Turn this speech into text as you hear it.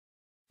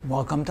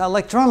Welcome to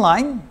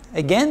Electron.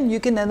 Again, you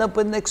can end up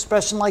with an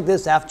expression like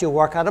this after you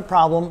work out a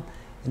problem,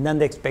 and then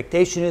the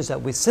expectation is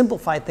that we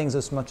simplify things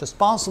as much as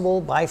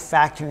possible by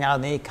factoring out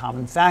any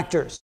common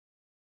factors.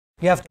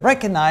 You have to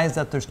recognize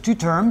that there's two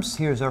terms.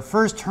 Here's our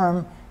first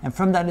term, and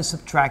from that is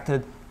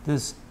subtracted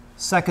this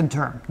second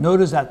term.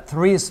 Notice that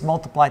 3 is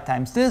multiplied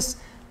times this,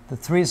 the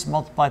 3 is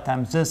multiplied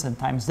times this and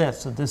times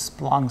this. So this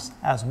belongs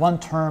as one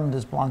term,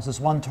 this belongs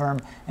as one term,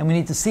 and we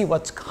need to see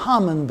what's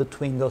common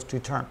between those two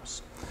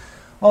terms.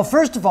 Well,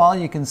 first of all,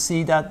 you can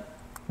see that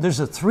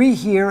there's a 3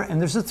 here and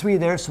there's a 3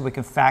 there, so we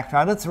can factor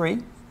out a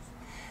 3.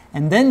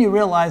 And then you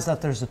realize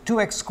that there's a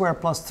 2x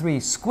squared plus 3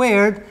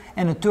 squared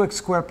and a 2x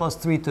squared plus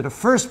 3 to the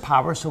first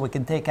power, so we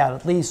can take out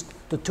at least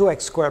the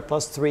 2x squared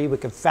plus 3. We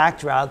can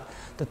factor out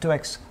the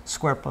 2x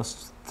squared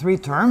plus 3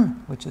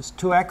 term, which is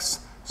 2x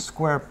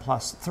squared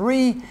plus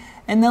 3.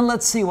 And then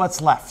let's see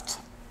what's left.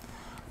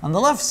 On the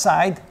left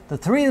side, the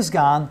 3 is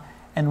gone,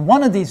 and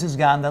one of these is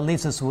gone. That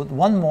leaves us with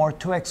one more,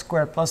 2x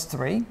squared plus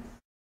 3.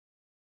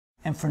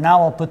 And for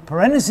now, I'll put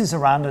parentheses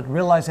around it,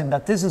 realizing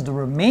that this is the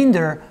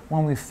remainder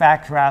when we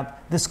factor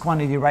out this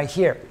quantity right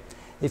here.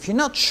 If you're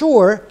not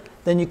sure,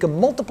 then you can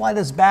multiply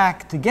this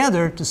back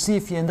together to see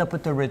if you end up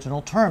with the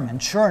original term.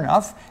 And sure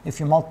enough, if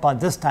you multiply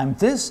this times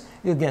this,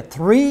 you'll get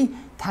 3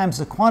 times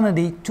the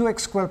quantity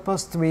 2x squared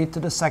plus 3 to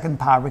the second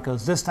power,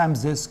 because this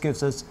times this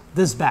gives us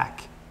this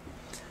back.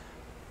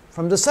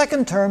 From the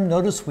second term,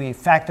 notice we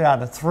factored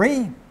out a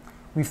 3.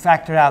 We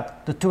factored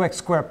out the 2x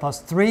squared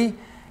plus 3.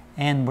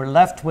 And we're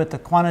left with the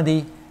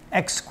quantity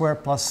x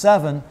squared plus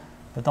 7.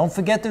 But don't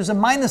forget there's a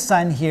minus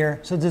sign here,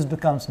 so this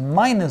becomes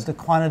minus the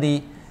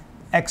quantity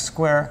x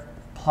squared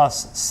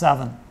plus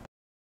 7.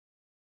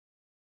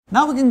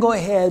 Now we can go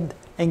ahead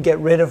and get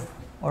rid of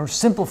or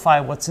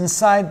simplify what's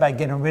inside by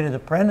getting rid of the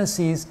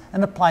parentheses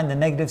and applying the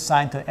negative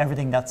sign to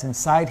everything that's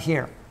inside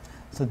here.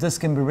 So this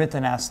can be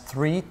written as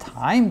 3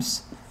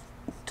 times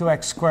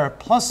 2x squared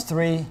plus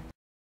 3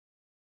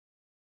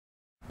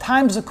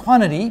 times the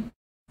quantity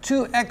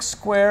 2x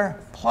squared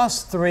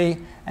plus 3,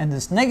 and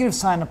this negative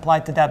sign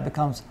applied to that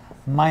becomes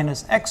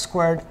minus x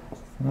squared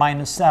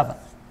minus 7.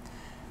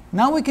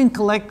 Now we can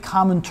collect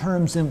common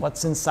terms in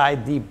what's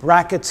inside the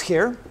brackets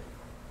here.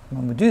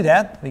 When we do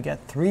that, we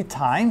get 3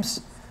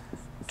 times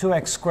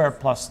 2x squared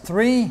plus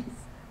 3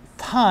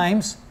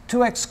 times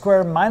 2x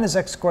squared minus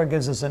x squared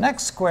gives us an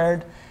x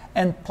squared,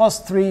 and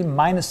plus 3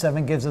 minus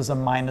 7 gives us a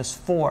minus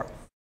 4.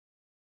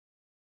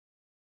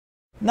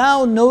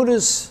 Now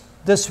notice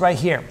this right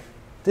here.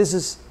 This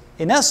is,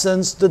 in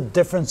essence, the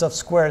difference of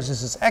squares.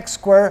 This is x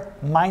squared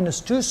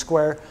minus 2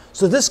 squared,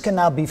 so this can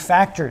now be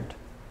factored.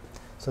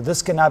 So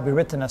this can now be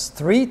written as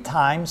 3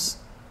 times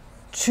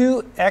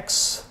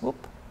 2x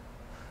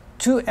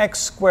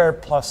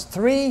squared plus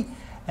 3,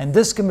 and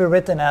this can be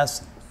written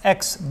as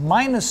x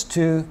minus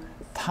 2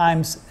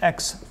 times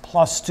x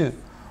plus 2.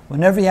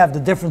 Whenever you have the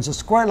difference of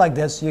square like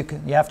this, you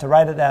have to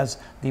write it as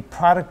the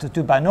product of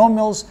two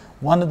binomials.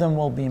 One of them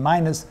will be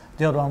minus,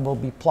 the other one will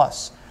be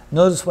plus.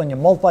 Notice when you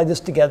multiply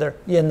this together,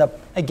 you end up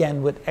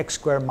again with x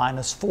squared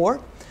minus 4,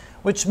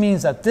 which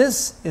means that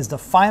this is the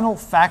final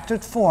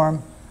factored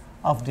form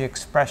of the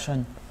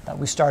expression that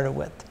we started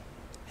with.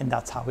 And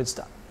that's how it's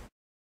done.